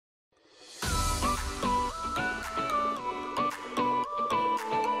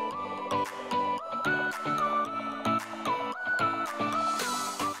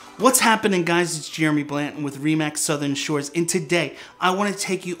What's happening, guys? It's Jeremy Blanton with RE/MAX Southern Shores, and today I want to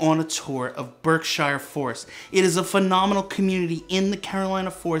take you on a tour of Berkshire Forest. It is a phenomenal community in the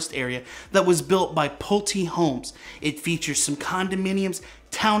Carolina Forest area that was built by Pulte Homes. It features some condominiums,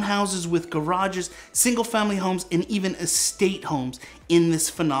 townhouses with garages, single-family homes, and even estate homes in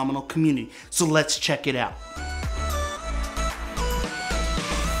this phenomenal community. So let's check it out.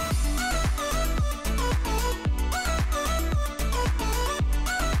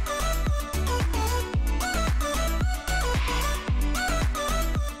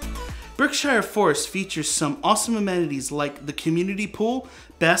 Berkshire Forest features some awesome amenities like the community pool,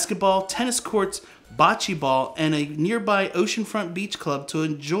 basketball, tennis courts, bocce ball, and a nearby oceanfront beach club to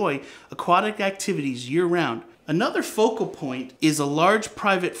enjoy aquatic activities year-round. Another focal point is a large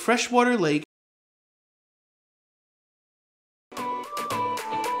private freshwater lake .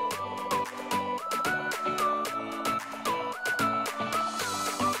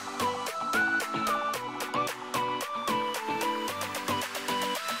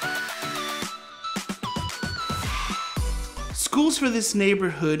 Schools for this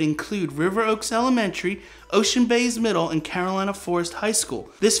neighborhood include River Oaks Elementary, Ocean Bays Middle, and Carolina Forest High School.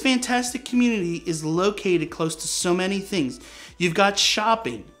 This fantastic community is located close to so many things. You've got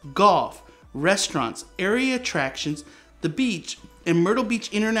shopping, golf, restaurants, area attractions, the beach, and Myrtle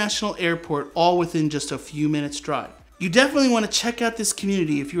Beach International Airport, all within just a few minutes drive. You definitely want to check out this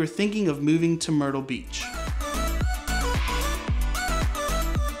community if you are thinking of moving to Myrtle Beach.